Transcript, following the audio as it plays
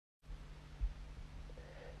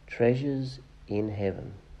Treasures in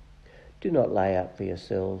heaven. Do not lay up for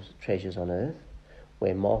yourselves treasures on earth,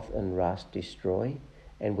 where moth and rust destroy,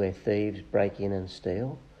 and where thieves break in and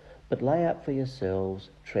steal, but lay up for yourselves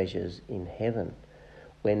treasures in heaven,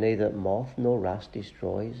 where neither moth nor rust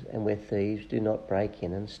destroys, and where thieves do not break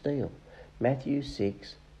in and steal. Matthew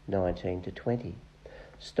 6:19-20.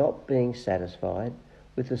 Stop being satisfied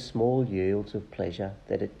with the small yields of pleasure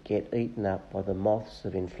that get eaten up by the moths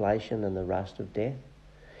of inflation and the rust of death.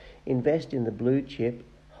 Invest in the blue chip,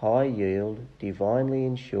 high yield, divinely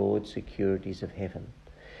insured securities of heaven.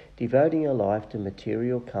 Devoting a life to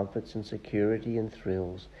material comforts and security and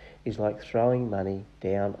thrills is like throwing money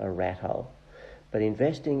down a rat hole. But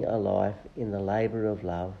investing a life in the labour of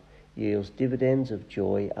love yields dividends of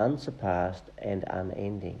joy unsurpassed and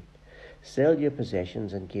unending. Sell your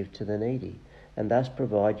possessions and give to the needy, and thus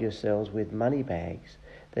provide yourselves with money bags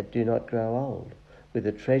that do not grow old, with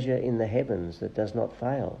a treasure in the heavens that does not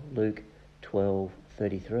fail. Luke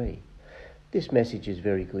 12:33. This message is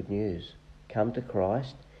very good news. Come to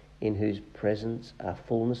Christ, in whose presence are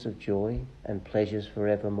fullness of joy and pleasures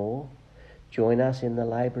forevermore. Join us in the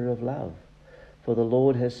labour of love. For the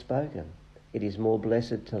Lord has spoken. It is more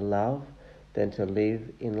blessed to love than to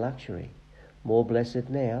live in luxury, more blessed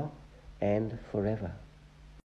now and forever.